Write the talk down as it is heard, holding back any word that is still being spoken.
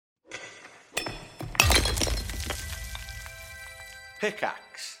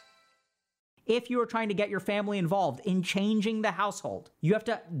Pickaxe. If you are trying to get your family involved in changing the household, you have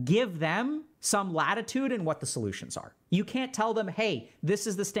to give them some latitude in what the solutions are. You can't tell them, hey, this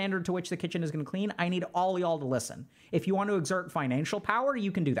is the standard to which the kitchen is going to clean. I need all y'all to listen. If you want to exert financial power,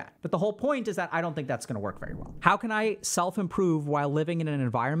 you can do that. But the whole point is that I don't think that's going to work very well. How can I self-improve while living in an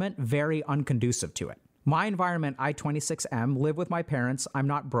environment very unconducive to it? My environment, I-26M, live with my parents. I'm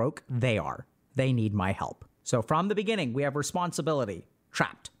not broke. They are. They need my help. So from the beginning, we have responsibility.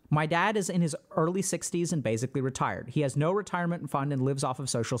 Trapped. My dad is in his early 60s and basically retired. He has no retirement fund and lives off of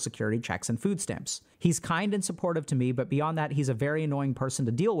Social Security checks and food stamps. He's kind and supportive to me, but beyond that, he's a very annoying person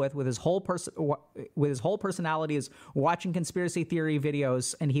to deal with his whole personality is watching conspiracy theory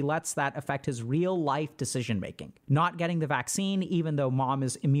videos, and he lets that affect his real life decision making. Not getting the vaccine, even though mom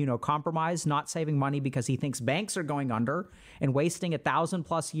is immunocompromised, not saving money because he thinks banks are going under, and wasting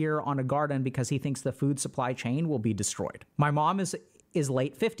 $1,000+ a year on a garden because he thinks the food supply chain will be destroyed. My mom is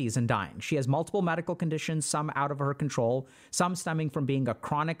late 50s and dying. She has multiple medical conditions, some out of her control, some stemming from being a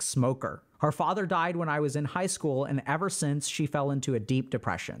chronic smoker. Her father died when I was in high school, and ever since, she fell into a deep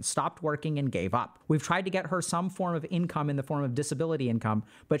depression, stopped working, and gave up. We've tried to get her some form of income in the form of disability income,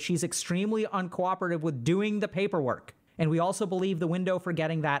 but she's extremely uncooperative with doing the paperwork. And we also believe the window for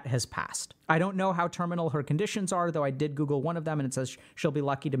getting that has passed. I don't know how terminal her conditions are, though I did Google one of them and it says she'll be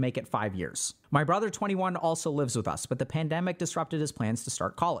lucky to make it 5 years. My brother, 21, also lives with us, but the pandemic disrupted his plans to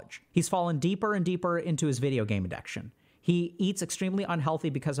start college. He's fallen deeper and deeper into his video game addiction. He eats extremely unhealthy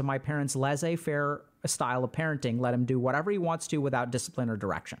because of my parents' laissez-faire style of parenting, let him do whatever he wants to without discipline or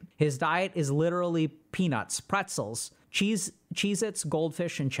direction. His diet is literally peanuts, pretzels, Cheez-Its,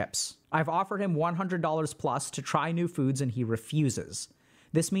 goldfish, and chips. I've offered him $100 plus to try new foods, and he refuses.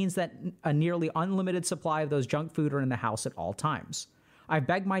 This means that a nearly unlimited supply of those junk food are in the house at all times. I've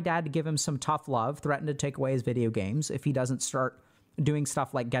begged my dad to give him some tough love, threatened to take away his video games if he doesn't start doing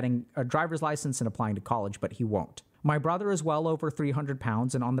stuff like getting a driver's license and applying to college, but he won't. My brother is well over 300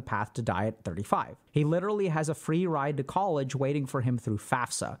 pounds and on the path to die at 35. He literally has a free ride to college waiting for him through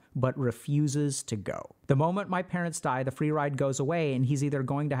FAFSA, but refuses to go. The moment my parents die, the free ride goes away, and he's either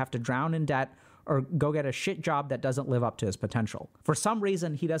going to have to drown in debt or go get a shit job that doesn't live up to his potential. For some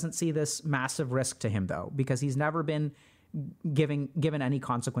reason, he doesn't see this massive risk to him, though, because he's never been given any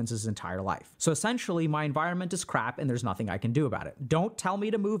consequences his entire life. So essentially, my environment is crap and there's nothing I can do about it. Don't tell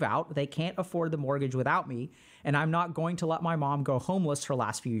me to move out. They can't afford the mortgage without me, and I'm not going to let my mom go homeless her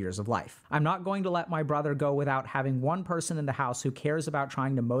last few years of life. I'm not going to let my brother go without having one person in the house who cares about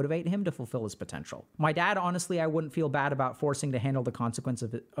trying to motivate him to fulfill his potential. My dad, honestly, I wouldn't feel bad about forcing to handle the consequence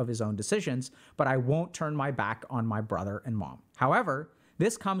of his own decisions, but I won't turn my back on my brother and mom. However,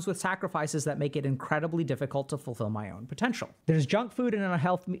 this comes with sacrifices that make it incredibly difficult to fulfill my own potential. There's junk food and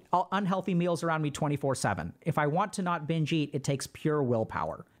unhealthy meals around me 24/7. If I want to not binge eat, it takes pure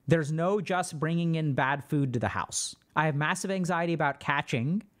willpower. There's no just bringing in bad food to the house. I have massive anxiety about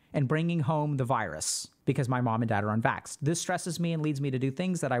catching and bringing home the virus because my mom and dad are unvaxxed. This stresses me and leads me to do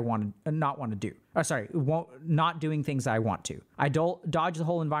things that I not want to do. Not doing things I want to. I dodge the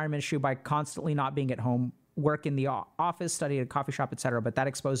whole environment issue by constantly not being at home, work in the office, study at a coffee shop, etc., but that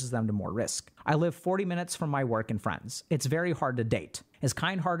exposes them to more risk. I live 40 minutes from my work and friends. It's very hard to date. As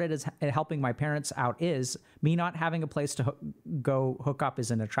kind-hearted as helping my parents out is, me not having a place to go hook up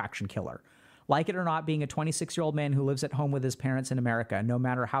is an attraction killer. Like it or not, being a 26-year-old man who lives at home with his parents in America, no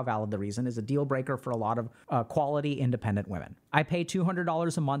matter how valid the reason, is a deal breaker for a lot of quality, independent women. I pay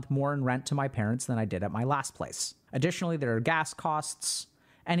 $200 a month more in rent to my parents than I did at my last place. Additionally, there are gas costs.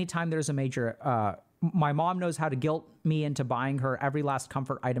 Anytime there's a major... my mom knows how to guilt me into buying her every last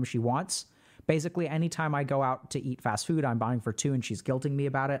comfort item she wants. Basically, anytime I go out to eat fast food, I'm buying for two and she's guilting me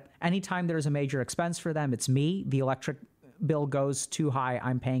about it. Anytime there's a major expense for them, it's me. The electric bill goes too high,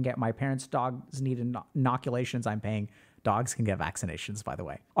 I'm paying it. My parents' dogs need inoculations, I'm paying. Dogs can get vaccinations, by the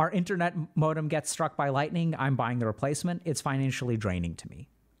way. Our internet modem gets struck by lightning, I'm buying the replacement. It's financially draining to me.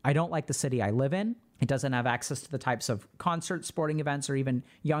 I don't like the city I live in. It doesn't have access to the types of concerts, sporting events, or even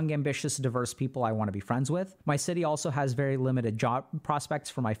young, ambitious, diverse people I want to be friends with. My city also has very limited job prospects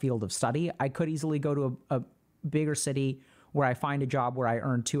for my field of study. I could easily go to a bigger city where I find a job where I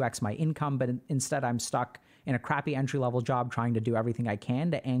earn 2x my income, but instead I'm stuck in a crappy entry-level job trying to do everything I can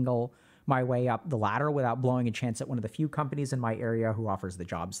to angle my way up the ladder without blowing a chance at one of the few companies in my area who offers the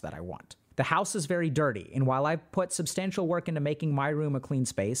jobs that I want. The house is very dirty, and while I've put substantial work into making my room a clean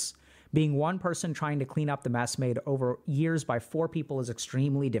space, being one person trying to clean up the mess made over years by 4 people is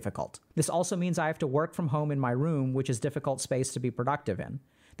extremely difficult. This also means I have to work from home in my room, which is difficult space to be productive in.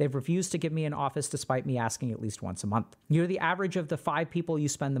 They've refused to give me an office despite me asking at least once a month. You're the average of the 5 people you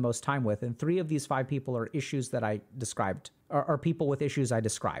spend the most time with, and 3 of these 5 people are issues that I described are people with issues I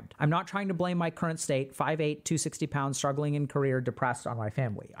described. I'm not trying to blame my current state, 5'8", 260 pounds, struggling in career, depressed, on my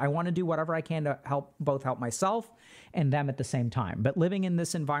family. I want to do whatever I can to help myself and them at the same time. But living in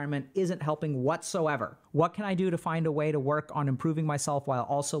this environment isn't helping whatsoever. What can I do to find a way to work on improving myself while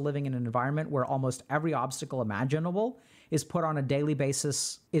also living in an environment where almost every obstacle imaginable is put up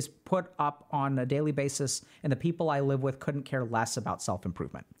on a daily basis, and the people I live with couldn't care less about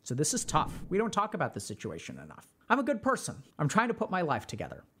self-improvement. So this is tough. We don't talk about this situation enough. I'm a good person. I'm trying to put my life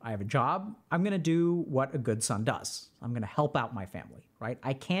together. I have a job. I'm going to do what a good son does. I'm going to help out my family, right?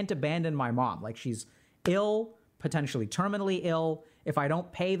 I can't abandon my mom. Like, she's ill, potentially terminally ill. If I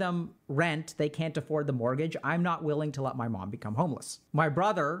don't pay them rent, they can't afford the mortgage. I'm not willing to let my mom become homeless. My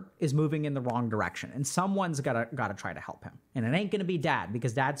brother is moving in the wrong direction, and someone's got to try to help him. And it ain't going to be dad,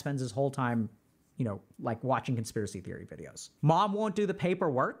 because dad spends his whole time, like watching conspiracy theory videos. Mom won't do the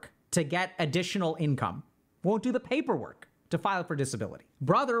paperwork to get additional income. Won't do the paperwork to file for disability.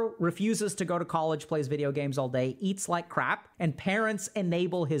 Brother refuses to go to college, plays video games all day, eats like crap, and parents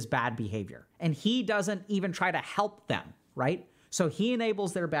enable his bad behavior. And he doesn't even try to help them, right? So he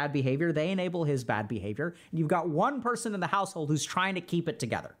enables their bad behavior, they enable his bad behavior, and you've got one person in the household who's trying to keep it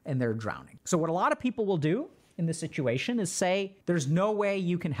together, and they're drowning. So what a lot of people will do in this situation is say, there's no way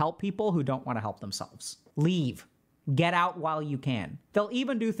you can help people who don't want to help themselves. Leave. Get out while you can. They'll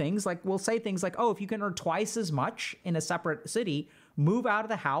even do things like, we'll say things like, oh, if you can earn twice as much in a separate city, move out of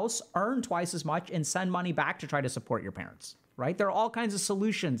the house, earn twice as much, and send money back to try to support your parents, right? There are all kinds of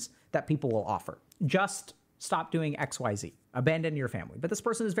solutions that people will offer. Just stop doing X, Y, Z. Abandon your family. But this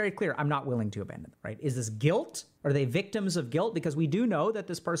person is very clear, I'm not willing to abandon them, right? Is this guilt? Are they victims of guilt? Because we do know that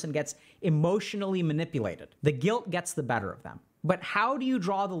this person gets emotionally manipulated. The guilt gets the better of them. But how do you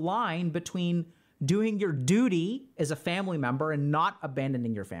draw the line between doing your duty as a family member and not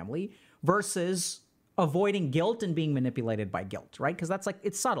abandoning your family versus avoiding guilt and being manipulated by guilt, right? Because that's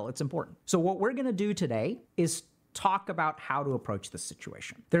it's subtle, it's important. So what we're going to do today is talk about how to approach this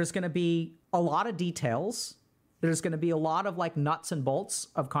situation. There's going to be a lot of details. There's going to be a lot of nuts and bolts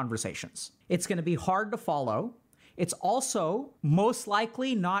of conversations. It's going to be hard to follow. It's also most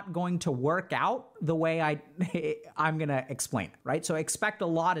likely not going to work out the way I'm going to explain it, right? So expect a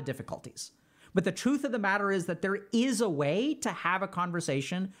lot of difficulties. But the truth of the matter is that there is a way to have a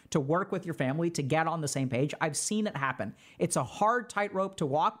conversation, to work with your family, to get on the same page. I've seen it happen. It's a hard tightrope to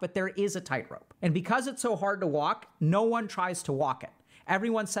walk, but there is a tightrope. And because it's so hard to walk, no one tries to walk it.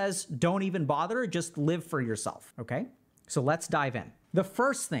 Everyone says, don't even bother, just live for yourself, okay? So let's dive in. The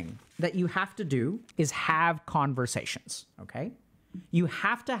first thing that you have to do is have conversations, okay? You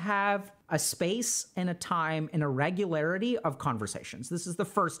have to have a space and a time and a regularity of conversations. This is the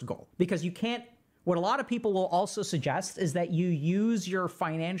first goal, because you can't, what a lot of people will also suggest is that you use your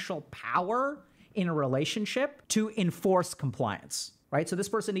financial power in a relationship to enforce compliance, right? So this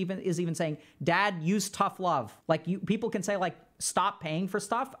person is even saying, Dad, use tough love. People can say stop paying for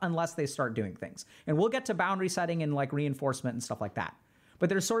stuff unless they start doing things. And we'll get to boundary setting and reinforcement and stuff like that. But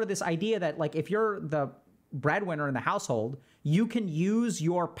there's sort of this idea that if you're the breadwinner in the household, you can use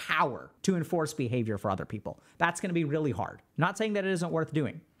your power to enforce behavior for other people. That's going to be really hard. Not saying that it isn't worth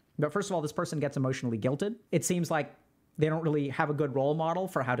doing. But first of all, this person gets emotionally guilted. It seems like they don't really have a good role model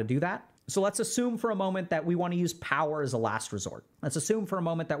for how to do that. So let's assume for a moment that we want to use power as a last resort. Let's assume for a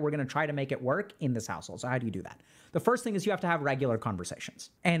moment that we're going to try to make it work in this household. So how do you do that? The first thing is you have to have regular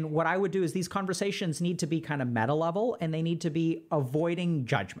conversations. And what I would do is these conversations need to be kind of meta level, and they need to be avoiding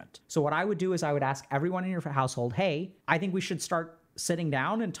judgment. So what I would do is I would ask everyone in your household, hey, I think we should start sitting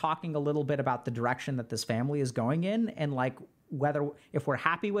down and talking a little bit about the direction that this family is going in, and if we're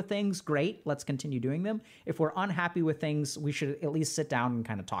happy with things, great, let's continue doing them. If we're unhappy with things, we should at least sit down and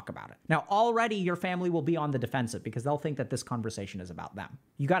kind of talk about it. Now, already your family will be on the defensive because they'll think that this conversation is about them.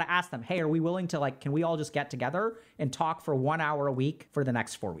 You got to ask them, hey, are we willing to can we all just get together and talk for 1 hour a week for the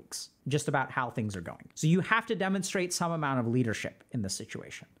next 4 weeks, just about how things are going? So you have to demonstrate some amount of leadership in this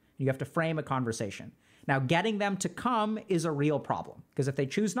situation. You have to frame a conversation. Now, getting them to come is a real problem, because if they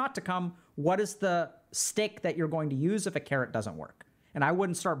choose not to come, what is the stick that you're going to use if a carrot doesn't work? And I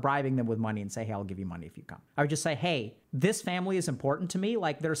wouldn't start bribing them with money and say, hey, I'll give you money if you come. I would just say, hey, this family is important to me.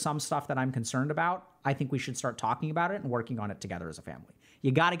 There's some stuff that I'm concerned about. I think we should start talking about it and working on it together as a family.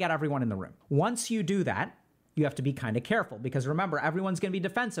 You got to get everyone in the room. Once you do that, you have to be kind of careful, because remember, everyone's going to be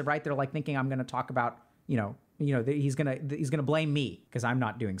defensive, right? They're thinking I'm going to talk about, he's going to blame me because I'm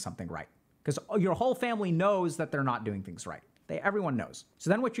not doing something right. Because your whole family knows that they're not doing things right. Everyone knows. So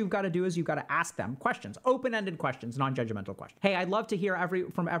then what you've got to do is you've got to ask them questions, open-ended questions, non-judgmental questions. Hey, I'd love to hear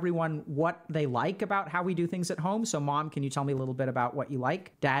from everyone what they like about how we do things at home. So mom, can you tell me a little bit about what you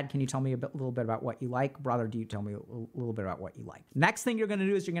like? Dad, can you tell me a little bit about what you like? Brother, do you tell me a little bit about what you like? Next thing you're going to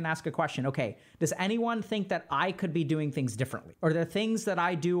do is you're going to ask a question. Okay, does anyone think that I could be doing things differently? Or are there things that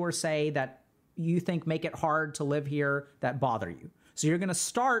I do or say that you think make it hard to live here that bother you? So you're going to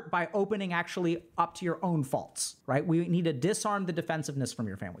start by opening actually up to your own faults, right? We need to disarm the defensiveness from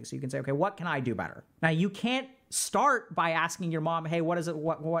your family. So you can say, okay, what can I do better? Now you can't start by asking your mom, hey,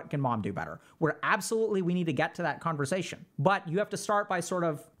 what can mom do better? We need to get to that conversation. But you have to start by sort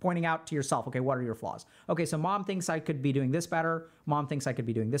of pointing out to yourself, okay, what are your flaws? Okay, so mom thinks I could be doing this better. Mom thinks I could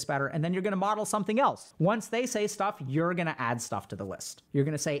be doing this better. And then you're going to model something else. Once they say stuff, you're going to add stuff to the list. You're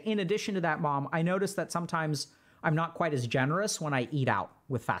going to say, in addition to that, mom, I noticed that sometimes I'm not quite as generous when I eat out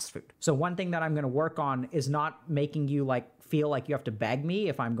with fast food. So one thing that I'm going to work on is not making you feel like you have to beg me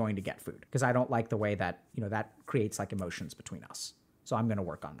if I'm going to get food, because I don't like the way that, that creates emotions between us. So I'm going to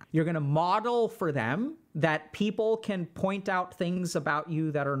work on that. You're going to model for them that people can point out things about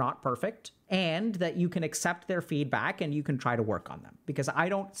you that are not perfect, and that you can accept their feedback and you can try to work on them. Because I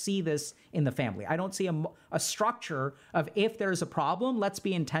don't see this in the family. I don't see a structure of, if there's a problem, let's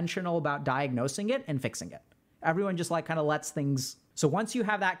be intentional about diagnosing it and fixing it. Everyone just kind of lets things. So once you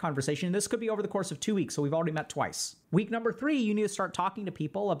have that conversation, and this could be over the course of 2 weeks, so we've already met twice. Week number 3, you need to start talking to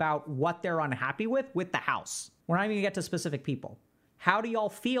people about what they're unhappy with the house. We're not even gonna get to specific people. How do y'all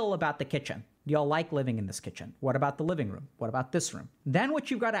feel about the kitchen? Do y'all like living in this kitchen? What about the living room? What about this room? Then what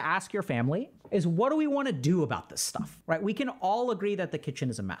you've got to ask your family is, what do we want to do about this stuff, right? We can all agree that the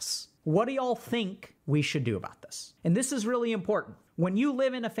kitchen is a mess. What do y'all think we should do about this? And this is really important. When you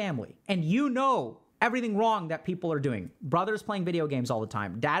live in a family and you know everything wrong that people are doing. Brother's playing video games all the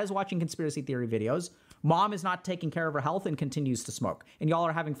time. Dad is watching conspiracy theory videos. Mom is not taking care of her health and continues to smoke. And y'all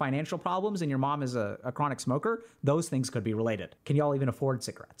are having financial problems and your mom is a chronic smoker. Those things could be related. Can y'all even afford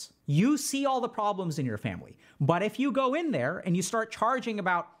cigarettes? You see all the problems in your family. But if you go in there and you start charging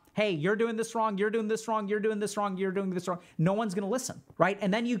about, hey, you're doing this wrong, you're doing this wrong, you're doing this wrong, you're doing this wrong, no one's going to listen, right?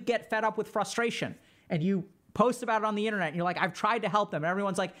 And then you get fed up with frustration and you post about it on the internet and you're like, I've tried to help them. And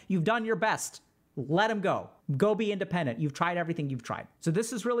everyone's like, you've done your best. Let them go. Go be independent. You've tried everything you've tried. So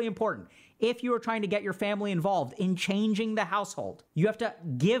this is really important. If you are trying to get your family involved in changing the household, you have to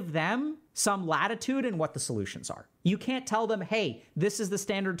give them some latitude in what the solutions are. You can't tell them, hey, this is the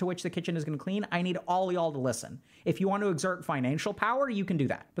standard to which the kitchen is going to clean. I need all y'all to listen. If you want to exert financial power, you can do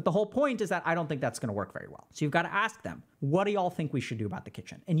that. But the whole point is that I don't think that's going to work very well. So you've got to ask them, what do y'all think we should do about the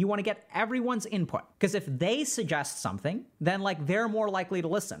kitchen? And you want to get everyone's input. Because if they suggest something, then they're more likely to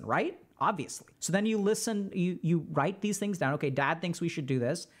listen, right? Obviously. So then you listen, you write these things down. Okay, Dad thinks we should do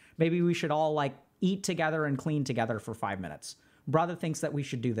this. Maybe we should all eat together and clean together for 5 minutes. Brother thinks that we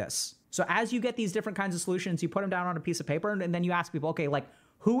should do this. So as you get these different kinds of solutions, you put them down on a piece of paper and then you ask people, okay,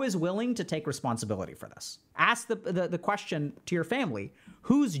 who is willing to take responsibility for this? Ask the question to your family,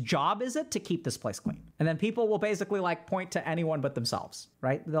 whose job is it to keep this place clean? And then people will basically point to anyone but themselves,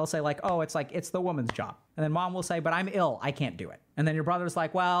 right? They'll say oh, it's the woman's job. And then mom will say, but I'm ill, I can't do it. And then your brother's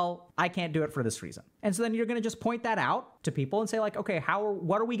like, well, I can't do it for this reason. And so then you're gonna just point that out to people and say okay,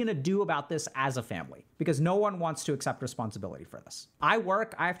 what are we gonna do about this as a family? Because no one wants to accept responsibility for this. I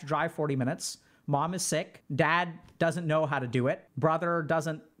have to drive 40 minutes. Mom is sick. Dad doesn't know how to do it. Brother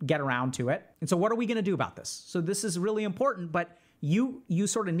doesn't get around to it. And so what are we going to do about this? So this is really important, but you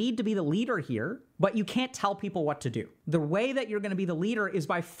sort of need to be the leader here, but you can't tell people what to do. The way that you're going to be the leader is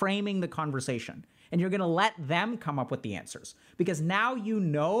by framing the conversation. And you're going to let them come up with the answers. Because now you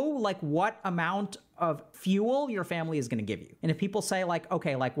know what amount of fuel your family is going to give you. And if people say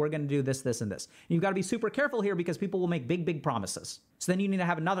okay, we're going to do this, this, and this. And you've got to be super careful here because people will make big, big promises. So then you need to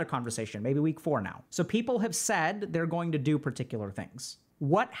have another conversation, maybe week 4 now. So people have said they're going to do particular things.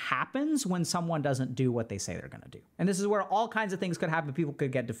 What happens when someone doesn't do what they say they're going to do? And this is where all kinds of things could happen. People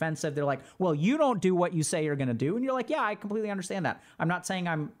could get defensive. They're like, well, you don't do what you say you're going to do. And you're like, yeah, I completely understand that. I'm not saying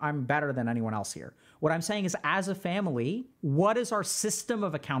I'm better than anyone else here. What I'm saying is, as a family, what is our system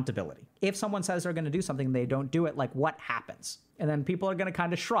of accountability? If someone says they're going to do something and they don't do it, what happens? And then people are going to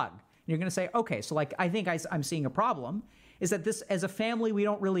kind of shrug. And you're going to say, okay, so I think I'm seeing a problem. Is that this, as a family, we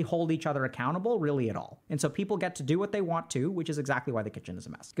don't really hold each other accountable really at all. And so people get to do what they want to, which is exactly why the kitchen is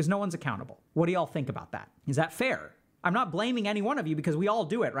a mess, because no one's accountable. What do y'all think about that? Is that fair? I'm not blaming any one of you because we all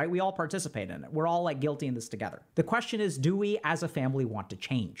do it, right? We all participate in it. We're all guilty in this together. The question is, do we as a family want to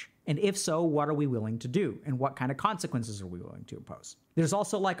change? And if so, what are we willing to do? And what kind of consequences are we willing to impose? There's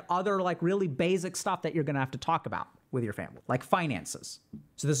also other really basic stuff that you're going to have to talk about. with your family, like finances.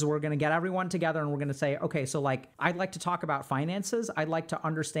 So this is where we're going to get everyone together and we're going to say, okay, so like, I'd like to talk about finances. I'd like to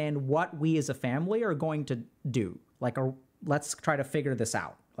understand what we as a family are going to do. Like, let's try to figure this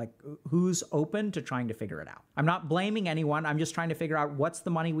out. Like, who's open to trying to figure it out? I'm not blaming anyone. I'm just trying to figure out what's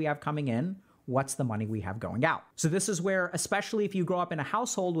the money we have coming in, what's the money we have going out. So this is where, especially if you grow up in a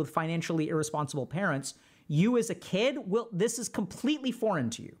household with financially irresponsible parents, you as a kid, this is completely foreign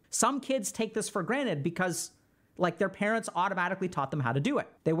to you. Some kids take this for granted because like their parents automatically taught them how to do it.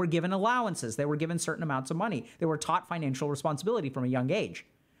 They were given allowances. They were given certain amounts of money. They were taught financial responsibility from a young age.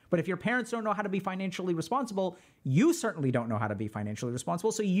 But if your parents don't know how to be financially responsible, you certainly don't know how to be financially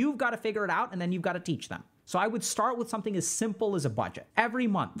responsible. So you've got to figure it out and then you've got to teach them. So I would start with something as simple as a budget. Every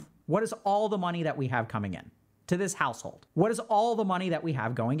month, what is all the money that we have coming in to this household? What is all the money that we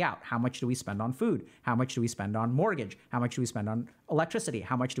have going out? How much do we spend on food? How much do we spend on mortgage? How much do we spend on electricity?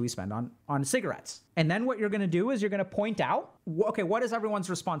 How much do we spend on cigarettes? And then what you're going to do is you're going to point out, okay, what is everyone's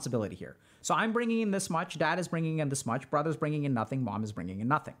responsibility here? So I'm bringing in this much, dad is bringing in this much, brother's bringing in nothing, mom is bringing in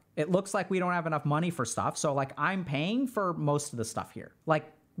nothing. It looks like we don't have enough money for stuff. So like I'm paying for most of the stuff here.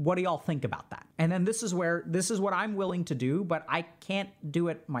 Like, what do y'all think about that? And then this is what I'm willing to do, but I can't do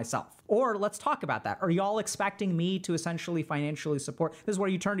it myself. Or let's talk about that. Are y'all expecting me to essentially financially support? This is where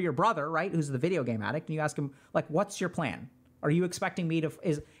you turn to your brother, right? Who's the video game addict, and you ask him, like, what's your plan? Are you expecting me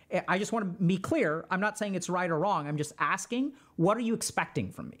to, I just want to be clear. I'm not saying it's right or wrong. I'm just asking, what are you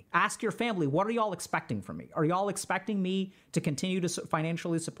expecting from me? Ask your family, what are y'all expecting from me? Are y'all expecting me to continue to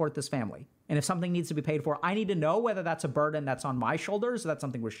financially support this family? And if something needs to be paid for, I need to know whether that's a burden that's on my shoulders or that's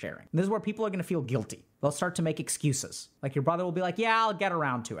something we're sharing. And this is where people are going to feel guilty. They'll start to make excuses. Like your brother will be like, yeah, I'll get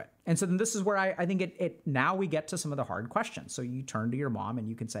around to it. And so then this is where I think now we get to some of the hard questions. So you turn to your mom and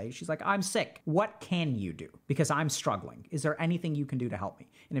you can say, she's like, I'm sick. What can you do? Because I'm struggling. Is there anything you can do to help me?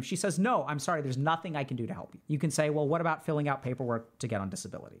 And if she says, no, I'm sorry, there's nothing I can do to help you. You can say, well, what about filling out paperwork to get on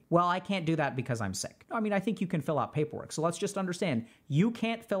disability? Well, I can't do that because I'm sick. I mean, I think you can fill out paperwork. So let's just understand, you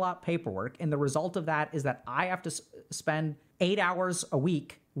can't fill out paperwork. And the result of that is that I have to spend 8 hours a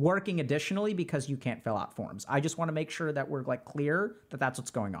week working additionally because you can't fill out forms. I just want to make sure that we're like clear that that's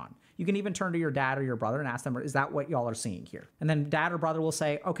what's going on. You can even turn to your dad or your brother and ask them, is that what y'all are seeing here? And then dad or brother will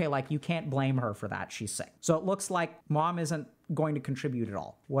say, okay, like you can't blame her for that. She's sick. So it looks like mom isn't going to contribute at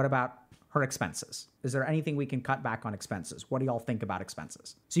all. What about her expenses? Is there anything we can cut back on expenses? What do y'all think about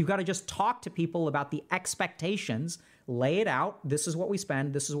expenses? So you've got to just talk to people about the expectations, lay it out. This is what we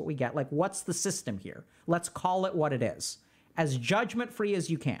spend. This is what we get. Like, what's the system here? Let's call it what it is. As judgment-free as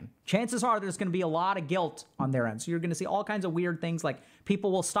you can. Chances are there's going to be a lot of guilt on their end. So you're going to see all kinds of weird things, like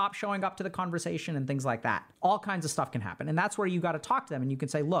people will stop showing up to the conversation and things like that. All kinds of stuff can happen. And that's where you got to talk to them and you can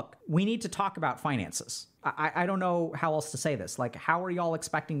say, look, we need to talk about finances. I don't know how else to say this. Like, how are y'all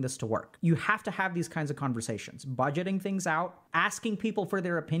expecting this to work? You have to have these kinds of conversations, budgeting things out, asking people for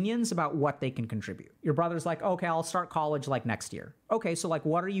their opinions about what they can contribute. Your brother's like, okay, I'll start college like next year. Okay, so like,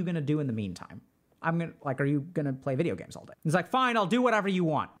 what are you going to do in the meantime? Are you gonna play video games all day? He's like, fine, I'll do whatever you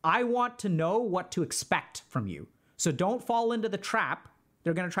want. I want to know what to expect from you. So don't fall into the trap.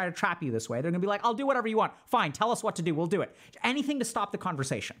 They're gonna try to trap you this way. They're gonna be like, I'll do whatever you want. Fine, tell us what to do, we'll do it. Anything to stop the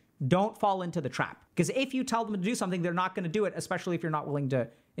conversation. Don't fall into the trap. Because if you tell them to do something, they're not gonna do it, especially if you're not willing to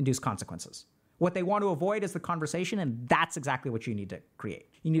induce consequences. What they want to avoid is the conversation, and that's exactly what you need to create.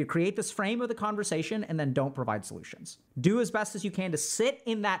 You need to create this frame of the conversation and then don't provide solutions. Do as best as you can to sit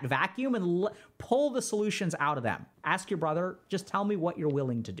in that vacuum and pull the solutions out of them. Ask your brother, just tell me what you're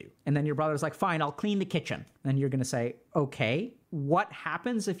willing to do. And then your brother's like, fine, I'll clean the kitchen. And then you're going to say, okay, what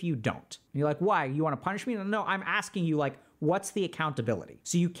happens if you don't? And you're like, why? You want to punish me? No, I'm asking you, like, what's the accountability?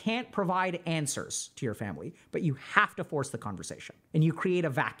 So you can't provide answers to your family, but you have to force the conversation. And you create a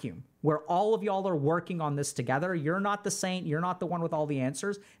vacuum where all of y'all are working on this together. You're not the saint. You're not the one with all the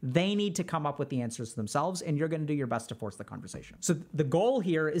answers. They need to come up with the answers themselves, and you're going to do your best to force the conversation. So the goal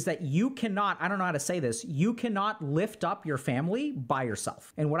here is that you cannot, I don't know how to say this, you cannot lift up your family by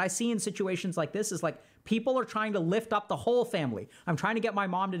yourself. And what I see in situations like this is like, people are trying to lift up the whole family. I'm trying to get my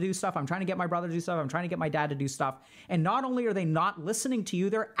mom to do stuff. I'm trying to get my brother to do stuff. I'm trying to get my dad to do stuff. And not only are they not listening to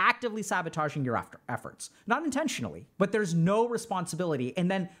you, they're actively sabotaging your efforts. Not intentionally, but there's no responsibility. And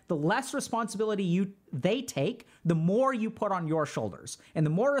then the less responsibility they take, the more you put on your shoulders. And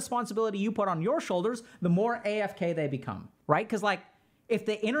the more responsibility you put on your shoulders, the more AFK they become, right? Because like, if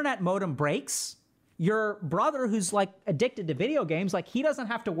the internet modem breaks, your brother who's like addicted to video games, like he doesn't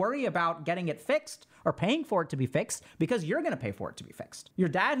have to worry about getting it fixed or paying for it to be fixed because you're going to pay for it to be fixed. Your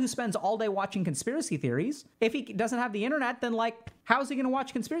dad who spends all day watching conspiracy theories, if he doesn't have the internet, then like, how's he going to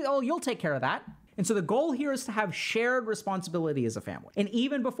watch conspiracy? Oh, you'll take care of that. And so the goal here is to have shared responsibility as a family. And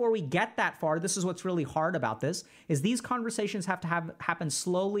even before we get that far, this is what's really hard about this, is these conversations have to happen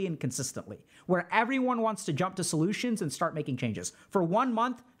slowly and consistently, where everyone wants to jump to solutions and start making changes. For 1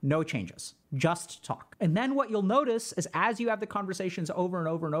 month, no changes, just talk. And then what you'll notice is as you have the conversations over and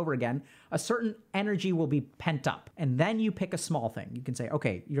over and over again, a certain energy will be pent up. And then you pick a small thing. You can say,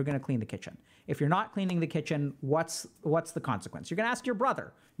 okay, you're going to clean the kitchen. If you're not cleaning the kitchen, what's the consequence? You're going to ask your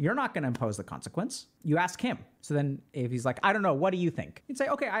brother. You're not going to impose the consequence. You ask him. So then if he's like, I don't know, what do you think? You'd say,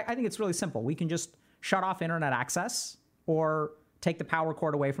 okay, I think it's really simple. We can just shut off internet access or take the power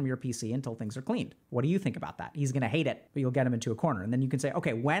cord away from your PC until things are cleaned. What do you think about that? He's going to hate it, but you'll get him into a corner. And then you can say,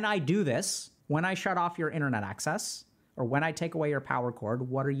 okay, when I do this, when I shut off your internet access, or when I take away your power cord,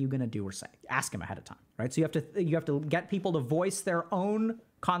 what are you going to do or say? Ask him ahead of time, right? So you have to get people to voice their own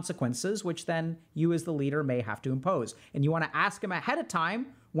consequences, which then you as the leader may have to impose. And you want to ask him ahead of time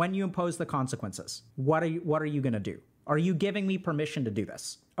when you impose the consequences. What are you going to do? Are you giving me permission to do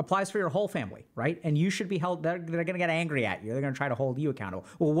this? Applies for your whole family, right? And you should be held, they're going to get angry at you. They're going to try to hold you accountable.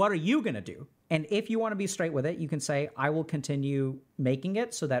 Well, what are you going to do? And if you want to be straight with it, you can say, I will continue making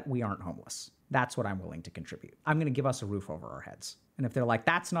it so that we aren't homeless. That's what I'm willing to contribute. I'm going to give us a roof over our heads. And if they're like,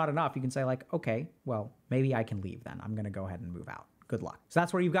 that's not enough, you can say like, okay, well, maybe I can leave then. I'm going to go ahead and move out. Good luck. So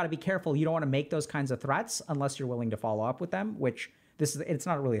that's where you've got to be careful. You don't want to make those kinds of threats unless you're willing to follow up with them, which it's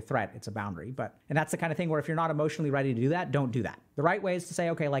not really a threat, it's a boundary. And that's the kind of thing where if you're not emotionally ready to do that, don't do that. The right way is to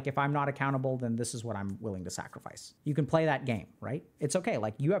say, okay, like if I'm not accountable, then this is what I'm willing to sacrifice. You can play that game, right? It's okay.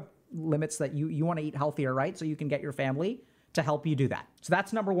 Like you have limits that you want to eat healthier, right? So you can get your family to help you do that. So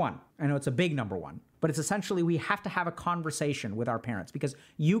that's number one. I know it's a big number one, but it's essentially we have to have a conversation with our parents because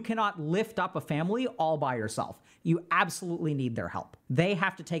you cannot lift up a family all by yourself. You absolutely need their help. They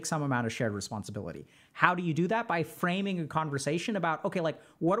have to take some amount of shared responsibility. How do you do that? By framing a conversation about, okay, like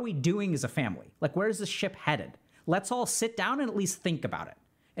what are we doing as a family? Like where's the ship headed? Let's all sit down and at least think about it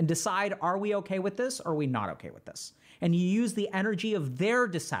and decide, are we okay with this or are we not okay with this? And you use the energy of their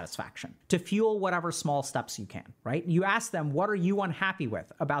dissatisfaction to fuel whatever small steps you can, right? You ask them, what are you unhappy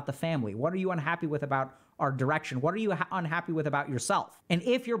with about the family? What are you unhappy with about our direction? What are you unhappy with about yourself? And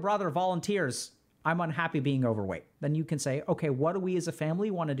if your brother volunteers, I'm unhappy being overweight, then you can say, okay, what do we as a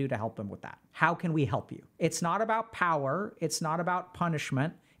family want to do to help them with that? How can we help you? It's not about power. It's not about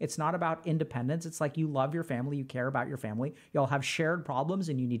punishment. It's not about independence. It's like you love your family, you care about your family, y'all have shared problems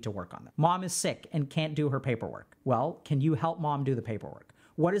and you need to work on them. Mom is sick and can't do her paperwork. Well, can you help mom do the paperwork?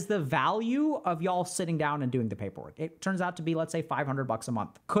 What is the value of y'all sitting down and doing the paperwork? It turns out to be, let's say, $500 a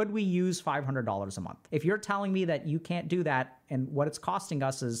month. Could we use $500 a month? If you're telling me that you can't do that and what it's costing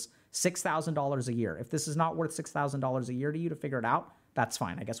us is $6,000 a year, if this is not worth $6,000 a year to you to figure it out, that's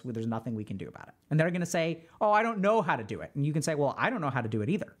fine. I guess there's nothing we can do about it. And they're going to say, oh, I don't know how to do it. And you can say, well, I don't know how to do it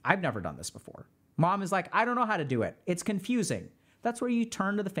either. I've never done this before. Mom is like, I don't know how to do it. It's confusing. That's where you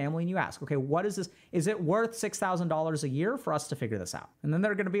turn to the family and you ask, okay, what is this? Is it worth $6,000 a year for us to figure this out? And then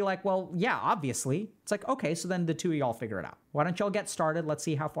they're going to be like, well, yeah, obviously. It's like, okay, so then the two of y'all figure it out. Why don't y'all get started? Let's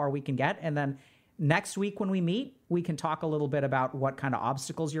see how far we can get. And then next week when we meet, we can talk a little bit about what kind of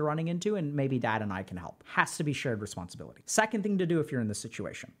obstacles you're running into and maybe dad and I can help. Has to be shared responsibility. Second thing to do if you're in this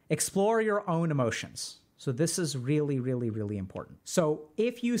situation, explore your own emotions. So this is really, really, really important. So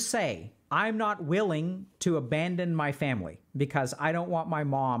if you say, I'm not willing to abandon my family because I don't want my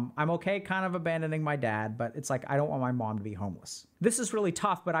mom, I'm okay kind of abandoning my dad, but it's like I don't want my mom to be homeless. This is really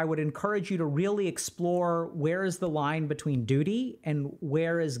tough, but I would encourage you to really explore where is the line between duty and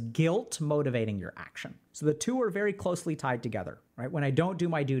where is guilt motivating your action. So the two are very closely tied together, right? When I don't do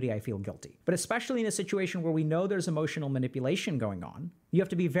my duty, I feel guilty. But especially in a situation where we know there's emotional manipulation going on, you have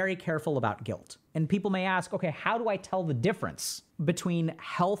to be very careful about guilt. And people may ask, okay, how do I tell the difference between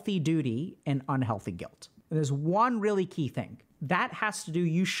healthy duty and unhealthy guilt? And there's one really key thing. That has to do,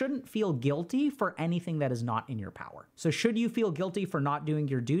 you shouldn't feel guilty for anything that is not in your power. So should you feel guilty for not doing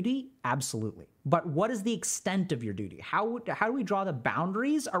your duty? Absolutely. But what is the extent of your duty? How do we draw the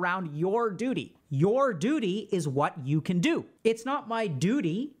boundaries around your duty? Your duty is what you can do. It's not my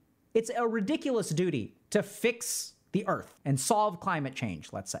duty. It's a ridiculous duty to fix the earth and solve climate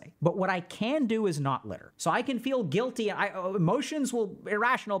change, let's say. But what I can do is not litter. So I can feel guilty. Emotions will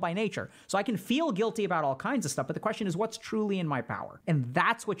irrational by nature. So I can feel guilty about all kinds of stuff. But the question is, what's truly in my power? And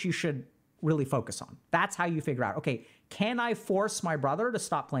that's what you should really focus on. That's how you figure out, okay, can I force my brother to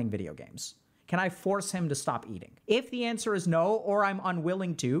stop playing video games? Can I force him to stop eating? If the answer is no, or I'm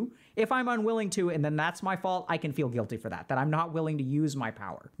unwilling to, if I'm unwilling to, and then that's my fault, I can feel guilty for that I'm not willing to use my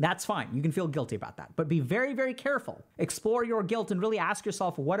power. That's fine. You can feel guilty about that. But be very, very careful. Explore your guilt and really ask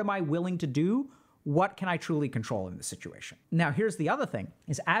yourself, what am I willing to do? what can I truly control in this situation? Now, here's the other thing,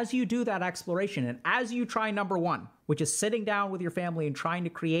 is as you do that exploration and as you try number one, which is sitting down with your family and trying to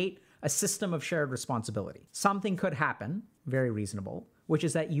create a system of shared responsibility, something could happen, very reasonable, which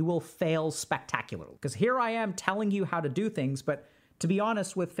is that you will fail spectacularly. Because here I am telling you how to do things, but to be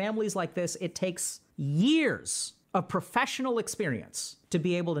honest, with families like this, it takes years of professional experience to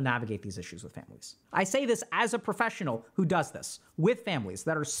be able to navigate these issues with families. I say this as a professional who does this with families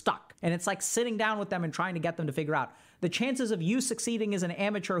that are stuck. And it's like sitting down with them and trying to get them to figure out. The chances of you succeeding as an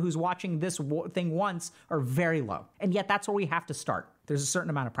amateur who's watching this thing once are very low. And yet that's where we have to start. There's a certain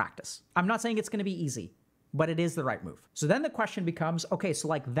amount of practice. I'm not saying it's going to be easy, but it is the right move. So then the question becomes, okay, so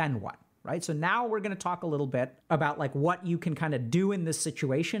like then what? Right? So now we're going to talk a little bit about like what you can kind of do in this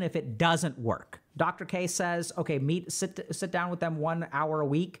situation if it doesn't work. Dr. K says, okay, sit down with them 1 hour a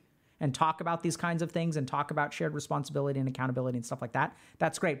week and talk about these kinds of things and talk about shared responsibility and accountability and stuff like that.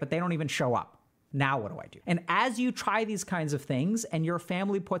 That's great, but they don't even show up. Now what do I do? And as you try these kinds of things and your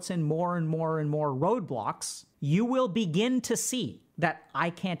family puts in more and more and more roadblocks, you will begin to see that I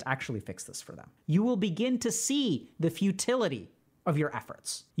can't actually fix this for them. You will begin to see the futility of your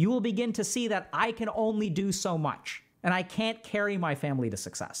efforts. You will begin to see that I can only do so much and I can't carry my family to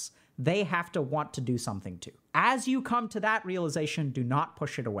success. They have to want to do something too. As you come to that realization, do not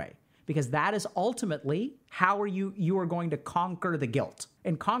push it away, because that is ultimately how you are going to conquer the guilt.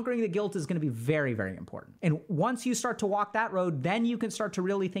 And conquering the guilt is going to be very, very important. And once you start to walk that road, then you can start to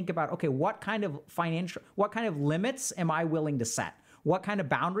really think about, okay, what kind of limits am I willing to set? What kind of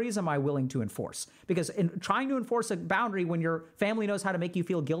boundaries am I willing to enforce? Because in trying to enforce a boundary when your family knows how to make you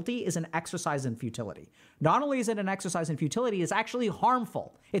feel guilty is an exercise in futility. Not only is it an exercise in futility, it's actually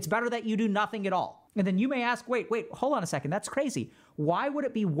harmful. It's better that you do nothing at all. And then you may ask, wait, hold on a second. That's crazy. Why would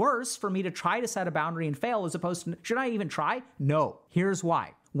it be worse for me to try to set a boundary and fail as opposed to, should I even try? No. Here's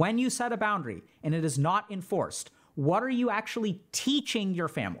why. When you set a boundary and it is not enforced, what are you actually teaching your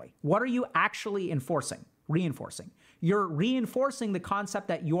family? What are you actually reinforcing? You're reinforcing the concept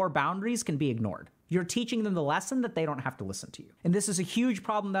that your boundaries can be ignored. You're teaching them the lesson that they don't have to listen to you. And this is a huge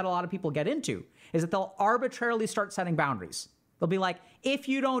problem that a lot of people get into, is that they'll arbitrarily start setting boundaries. They'll be like, if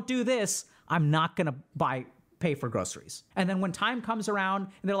you don't do this, I'm not going to pay for groceries. And then when time comes around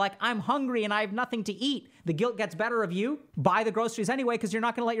and they're like, I'm hungry and I have nothing to eat, the guilt gets better of you. Buy the groceries anyway, because you're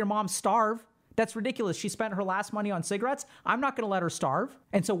not going to let your mom starve. That's ridiculous. She spent her last money on cigarettes. I'm not going to let her starve.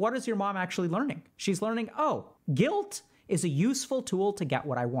 And so what is your mom actually learning? She's learning, oh, guilt is a useful tool to get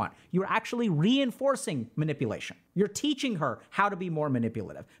what I want. You're actually reinforcing manipulation. You're teaching her how to be more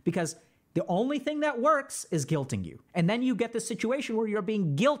manipulative, because the only thing that works is guilting you. And then you get this situation where you're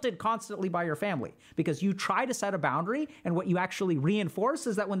being guilted constantly by your family because you try to set a boundary, and what you actually reinforce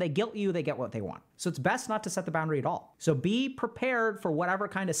is that when they guilt you, they get what they want. So it's best not to set the boundary at all. So be prepared for whatever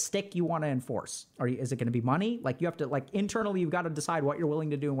kind of stick you want to enforce. Is it going to be money? Like, you have to, internally, you've got to decide what you're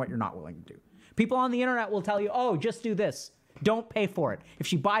willing to do and what you're not willing to do. People on the internet will tell you, oh, just do this. Don't pay for it. If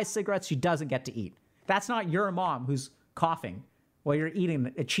she buys cigarettes, she doesn't get to eat. That's not your mom who's coughing while you're eating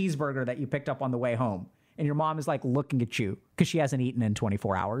a cheeseburger that you picked up on the way home. And your mom is like looking at you because she hasn't eaten in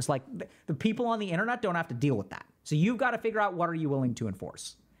 24 hours. Like, the people on the internet don't have to deal with that. So you've got to figure out, what are you willing to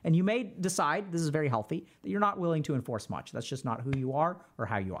enforce? And you may decide, this is very healthy, that you're not willing to enforce much. That's just not who you are or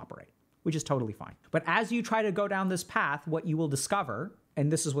how you operate, which is totally fine. But as you try to go down this path, what you will discover,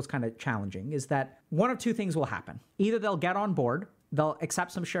 and this is what's kind of challenging, is that one of two things will happen. Either they'll get on board, they'll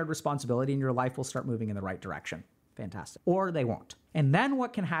accept some shared responsibility, and your life will start moving in the right direction. Fantastic. Or they won't. And then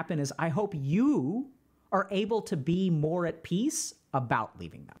what can happen is, I hope you are able to be more at peace about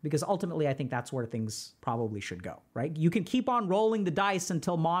leaving them. Because ultimately, I think that's where things probably should go, right? You can keep on rolling the dice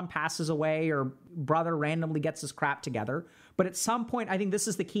until mom passes away or brother randomly gets his crap together. But at some point, I think this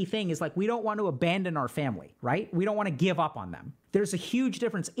is the key thing, is like, we don't want to abandon our family, right? We don't want to give up on them. There's a huge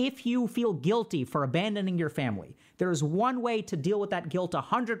difference. If you feel guilty for abandoning your family, there is one way to deal with that guilt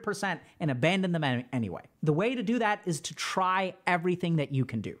 100% and abandon them anyway. The way to do that is to try everything that you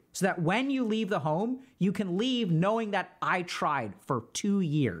can do, so that when you leave the home, you can leave knowing that I tried for 2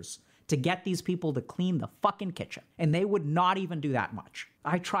 years to get these people to clean the fucking kitchen, and they would not even do that much.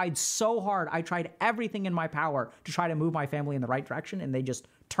 I tried so hard. I tried everything in my power to try to move my family in the right direction, and they just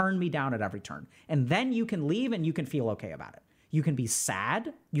turned me down at every turn. And then you can leave and you can feel okay about it. You can be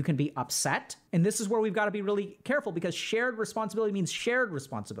sad, you can be upset. And this is where we've got to be really careful, because shared responsibility means shared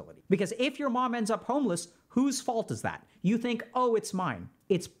responsibility. Because if your mom ends up homeless, Whose fault is that? You think, oh, it's mine.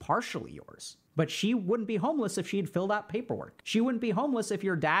 It's partially yours. But she wouldn't be homeless if she had filled out paperwork. She wouldn't be homeless if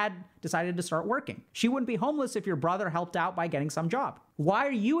your dad decided to start working. She wouldn't be homeless if your brother helped out by getting some job. Why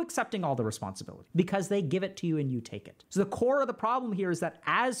are you accepting all the responsibility? Because they give it to you and you take it. So the core of the problem here is that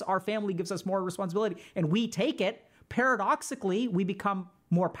as our family gives us more responsibility and we take it, paradoxically, we become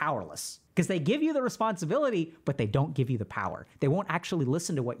more powerless. Because they give you the responsibility, but they don't give you the power. They won't actually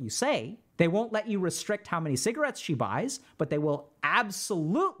listen to what you say. They won't let you restrict how many cigarettes she buys, but they will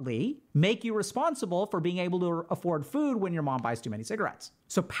absolutely make you responsible for being able to afford food when your mom buys too many cigarettes.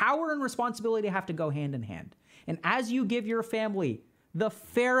 So power and responsibility have to go hand in hand. And as you give your family the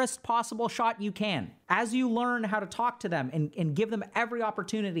fairest possible shot you can, as you learn how to talk to them and give them every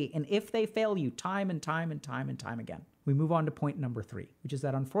opportunity, and if they fail you time and time and time and time again, we move on to point number 3, which is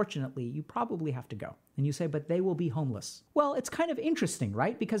that unfortunately, you probably have to go. And you say, but they will be homeless. Well, it's kind of interesting,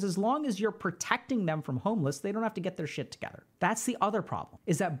 right? Because as long as you're protecting them from homeless, they don't have to get their shit together. That's the other problem,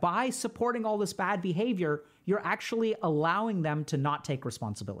 is that by supporting all this bad behavior, you're actually allowing them to not take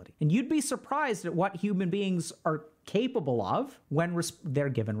responsibility. And you'd be surprised at what human beings are capable of when they're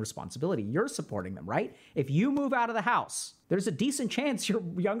given responsibility. You're supporting them, right? If you move out of the house, there's a decent chance your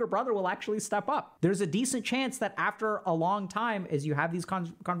younger brother will actually step up. There's a decent chance that after a long time, as you have these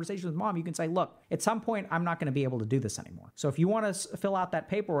conversations with mom, you can say, look, at some point, I'm not going to be able to do this anymore. So if you want to fill out that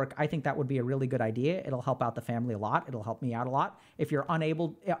paperwork, I think that would be a really good idea. It'll help out the family a lot. It'll help me out a lot. If you're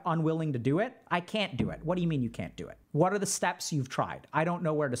unwilling to do it, I can't do it. What do you mean you can't do it? What are the steps you've tried? I don't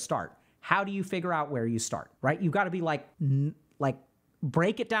know where to start. How do you figure out where you start, right? You've got to be like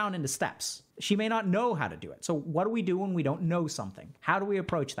break it down into steps. She may not know how to do it. So what do we do when we don't know something? How do we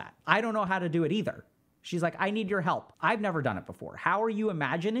approach that? I don't know how to do it either. She's like, I need your help. I've never done it before. How are you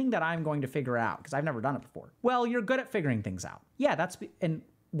imagining that I'm going to figure it out? Because I've never done it before. Well, you're good at figuring things out. Yeah, and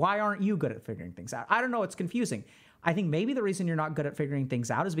why aren't you good at figuring things out? I don't know. It's confusing. I think maybe the reason you're not good at figuring things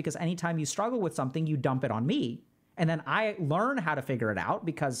out is because anytime you struggle with something, you dump it on me. And then I learn how to figure it out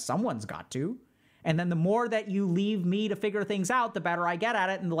because someone's got to. And then the more that you leave me to figure things out, the better I get at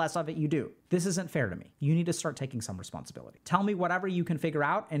it and the less of it you do. This isn't fair to me. You need to start taking some responsibility. Tell me whatever you can figure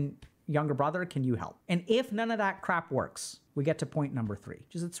out, and younger brother, can you help? And if none of that crap works, we get to point number 3,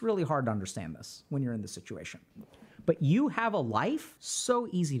 because it's really hard to understand this when you're in this situation. But you have a life so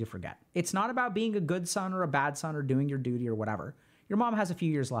easy to forget. It's not about being a good son or a bad son or doing your duty or whatever. Your mom has a few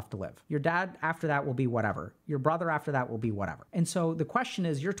years left to live. Your dad after that will be whatever. Your brother after that will be whatever. And so the question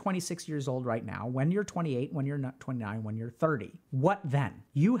is, you're 26 years old right now. When you're 28, when you're 29, when you're 30, what then?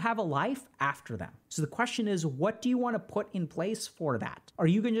 You have a life after them. So the question is, what do you want to put in place for that? Are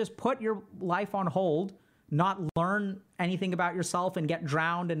you going to just put your life on hold, not learn anything about yourself and get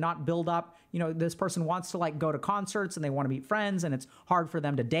drowned and not build up? You know, this person wants to go to concerts and they want to meet friends and it's hard for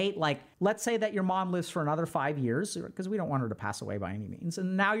them to date. Let's say that your mom lives for another 5 years, because we don't want her to pass away by any means.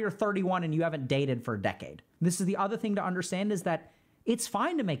 And now you're 31 and you haven't dated for a decade. This is the other thing to understand, is that it's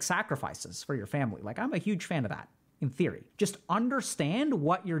fine to make sacrifices for your family. I'm a huge fan of that. In theory, just understand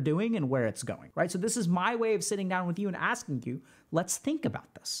what you're doing and where it's going, right? So this is my way of sitting down with you and asking you, let's think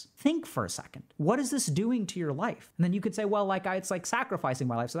about this. Think for a second. What is this doing to your life? And then you could say, well, it's like sacrificing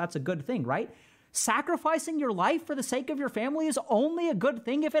my life. So that's a good thing, right? Sacrificing your life for the sake of your family is only a good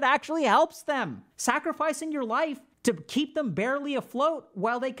thing if it actually helps them. Sacrificing your life to keep them barely afloat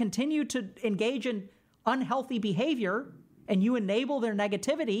while they continue to engage in unhealthy behavior and you enable their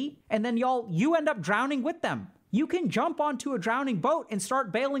negativity, and then you end up drowning with them. You can jump onto a drowning boat and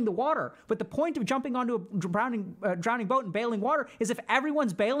start bailing the water. But the point of jumping onto a drowning boat and bailing water is if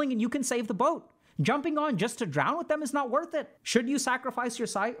everyone's bailing and you can save the boat. Jumping on just to drown with them is not worth it. Should you sacrifice your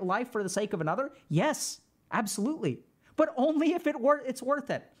life for the sake of another? Yes, absolutely. But only if it's worth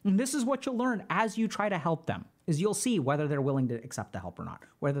it. And this is what you'll learn as you try to help them, is you'll see whether they're willing to accept the help or not,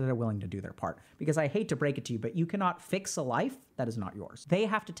 whether they're willing to do their part. Because I hate to break it to you, but you cannot fix a life that is not yours. They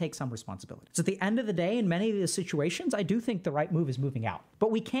have to take some responsibility. So at the end of the day, in many of these situations, I do think the right move is moving out. But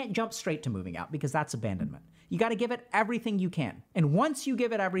we can't jump straight to moving out because that's abandonment. You got to give it everything you can. And once you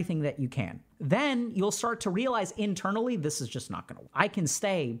give it everything that you can, then you'll start to realize internally, this is just not going to work. I can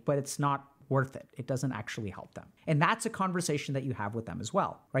stay, but it's not worth it. It doesn't actually help them. And that's a conversation that you have with them as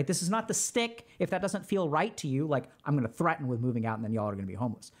well, right? This is not the stick. If that doesn't feel right to you, I'm going to threaten with moving out and then y'all are going to be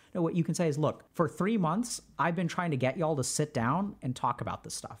homeless. No, what you can say is, look, for 3 months, I've been trying to get y'all to sit down and talk about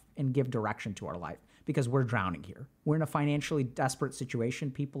this stuff and give direction to our life because we're drowning here. We're in a financially desperate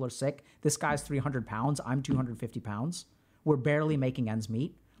situation. People are sick. This guy's 300 pounds. I'm 250 pounds. We're barely making ends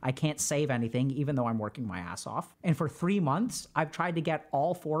meet. I can't save anything, even though I'm working my ass off. And for 3 months, I've tried to get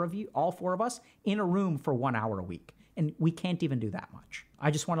all four of us in a room for 1 hour a week. And we can't even do that much. I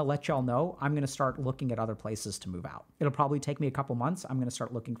just want to let y'all know I'm going to start looking at other places to move out. It'll probably take me a couple months. I'm going to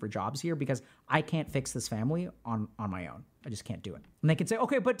start looking for jobs here because I can't fix this family on my own. I just can't do it. And they can say,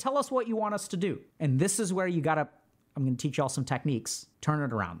 okay, but tell us what you want us to do. And this is where you got to, I'm going to teach y'all some techniques. Turn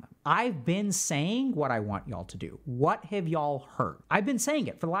it around them. I've been saying what I want y'all to do. What have y'all heard? I've been saying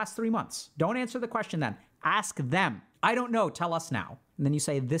it for the last 3 months. Don't answer the question then. Ask them. I don't know. Tell us now. And then you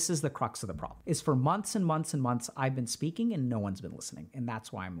say, this is the crux of the problem. Is for months and months and months, I've been speaking and no one's been listening. And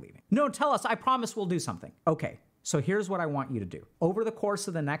that's why I'm leaving. No, tell us. I promise we'll do something. Okay. So here's what I want you to do. Over the course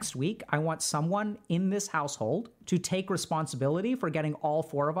of the next week, I want someone in this household to take responsibility for getting all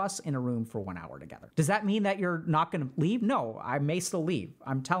 4 of us in a room for 1 hour together. Does that mean that you're not going to leave? No, I may still leave.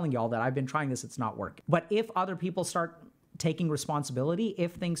 I'm telling y'all that I've been trying this. It's not working. But if other people start taking responsibility,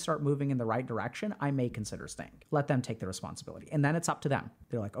 if things start moving in the right direction, I may consider staying. Let them take the responsibility. And then it's up to them.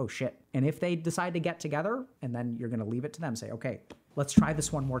 They're like, oh shit. And if they decide to get together, and then you're going to leave it to them, say, okay, let's try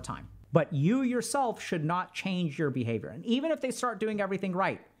this one more time. But you yourself should not change your behavior. And even if they start doing everything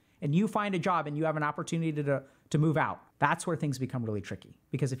right, and you find a job and you have an opportunity to move out, that's where things become really tricky.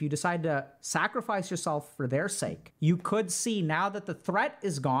 Because if you decide to sacrifice yourself for their sake, you could see now that the threat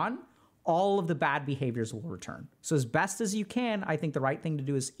is gone, all of the bad behaviors will return. So as best as you can, I think the right thing to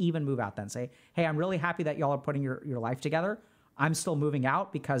do is even move out then. Say, hey, I'm really happy that y'all are putting your life together. I'm still moving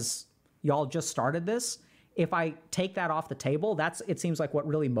out because y'all just started this. If I take that off the table, it seems like what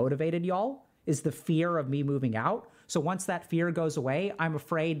really motivated y'all is the fear of me moving out. So once that fear goes away, I'm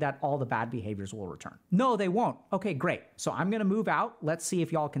afraid that all the bad behaviors will return. No, they won't. Okay, great. So I'm going to move out. Let's see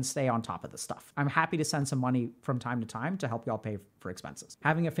if y'all can stay on top of this stuff. I'm happy to send some money from time to time to help y'all pay for expenses.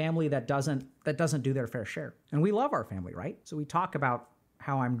 Having a family that doesn't do their fair share. And we love our family, right? So we talk about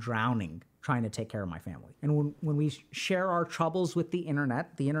how I'm drowning trying to take care of my family. And when we share our troubles with the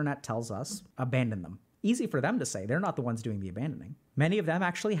internet tells us, abandon them. Easy for them to say. They're not the ones doing the abandoning. Many of them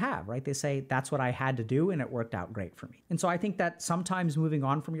actually have, right? They say, that's what I had to do and it worked out great for me. And so I think that sometimes moving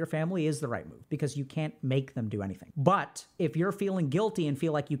on from your family is the right move because you can't make them do anything. But if you're feeling guilty and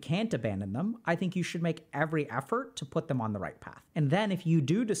feel like you can't abandon them, I think you should make every effort to put them on the right path. And then if you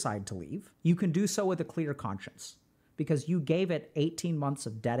do decide to leave, you can do so with a clear conscience, because you gave it 18 months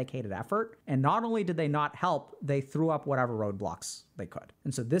of dedicated effort. And not only did they not help, they threw up whatever roadblocks they could.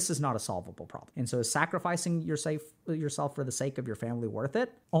 And so this is not a solvable problem. And so is sacrificing yourself for the sake of your family worth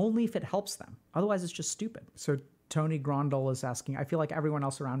it? Only if it helps them. Otherwise, it's just stupid. So Tony Grondol is asking, I feel like everyone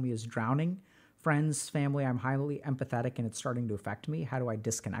else around me is drowning. Friends, family, I'm highly empathetic and it's starting to affect me. How do I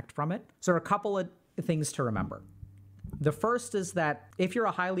disconnect from it? So there are a couple of things to remember. The first is that if you're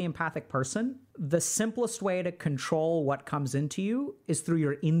a highly empathic person, the simplest way to control what comes into you is through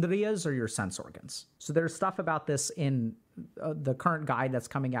your indriyas or your sense organs. So there's stuff about this in the current guide that's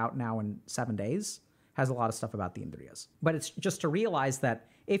coming out now in 7 days, has a lot of stuff about the indriyas. But it's just to realize that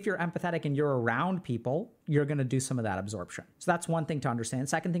if you're empathetic and you're around people, you're going to do some of that absorption. So that's one thing to understand.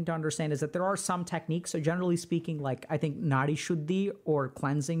 Second thing to understand is that there are some techniques. So generally speaking, like I think Nadi Shuddhi or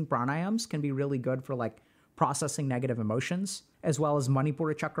cleansing pranayams can be really good for like processing negative emotions, as well as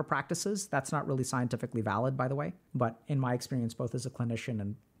Manipura chakra practices. That's not really scientifically valid, by the way. But in my experience, both as a clinician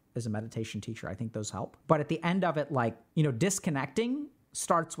and as a meditation teacher, I think those help. But at the end of it, like, disconnecting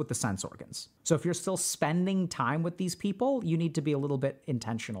starts with the sense organs. So if you're still spending time with these people, you need to be a little bit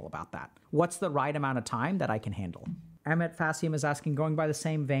intentional about that. What's the right amount of time that I can handle? Emmett Fassium is asking, going by the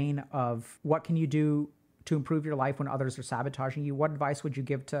same vein of what can you do to improve your life when others are sabotaging you? What advice would you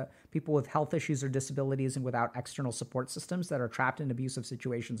give to people with health issues or disabilities and without external support systems that are trapped in abusive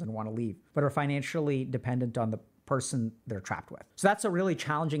situations and want to leave, but are financially dependent on the person they're trapped with? So that's a really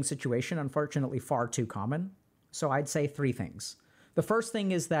challenging situation, unfortunately far too common. So I'd say 3 things. The first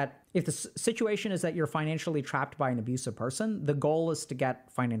thing is that if the situation is that you're financially trapped by an abusive person, the goal is to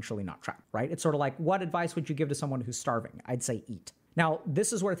get financially not trapped, right? It's sort of like, what advice would you give to someone who's starving? I'd say eat. Now,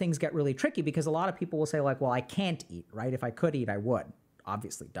 this is where things get really tricky because a lot of people will say like, well, I can't eat, right? If I could eat, I would.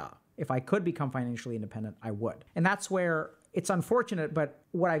 Obviously, duh. If I could become financially independent, I would. And that's where it's unfortunate, but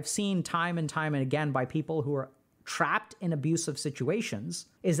what I've seen time and time and again by people who are trapped in abusive situations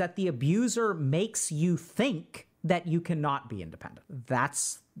is that the abuser makes you think that you cannot be independent.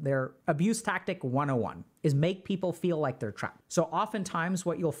 That's their abuse tactic 101, is make people feel like they're trapped. So oftentimes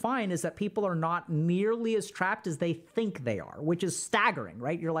what you'll find is that people are not nearly as trapped as they think they are, which is staggering,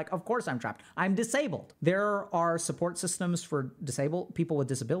 right? You're like, of course I'm trapped. I'm disabled. There are support systems for disabled people with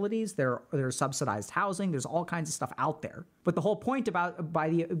disabilities. There's subsidized housing. There's all kinds of stuff out there. But the whole point by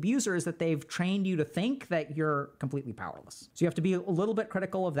the abuser is that they've trained you to think that you're completely powerless. So you have to be a little bit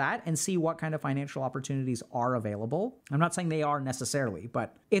critical of that and see what kind of financial opportunities are available. I'm not saying they are necessarily,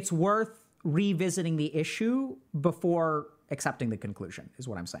 but it's worth revisiting the issue before accepting the conclusion, is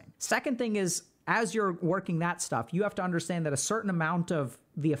what I'm saying. Second thing is, as you're working that stuff, you have to understand that a certain amount of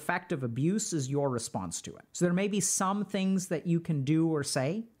the effect of abuse is your response to it. So there may be some things that you can do or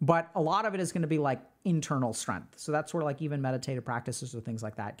say, but a lot of it is going to be like internal strength. So that's where like even meditative practices or things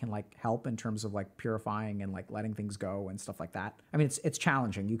like that can like help in terms of like purifying and like letting things go and stuff like that. I mean, it's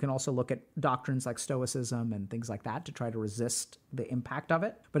challenging. You can also look at doctrines like Stoicism and things like that to try to resist the impact of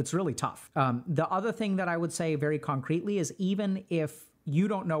it, but it's really tough. The other thing that I would say very concretely is, even if you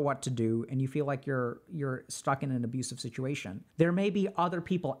don't know what to do and you feel like you're stuck in an abusive situation, there may be other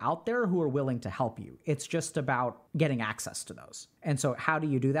people out there who are willing to help you. It's just about getting access to those. And so how do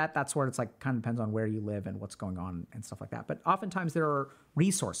you do that? That's where it's like kind of depends on where you live and what's going on and stuff like that. But oftentimes there are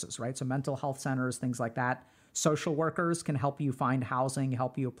resources, right? So mental health centers, things like that. Social workers can help you find housing,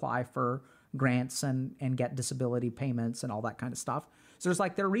 help you apply for grants and get disability payments and all that kind of stuff. So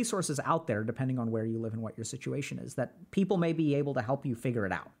there are resources out there, depending on where you live and what your situation is, that people may be able to help you figure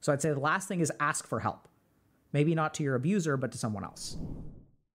it out. So I'd say the last thing is ask for help. Maybe not to your abuser, but to someone else.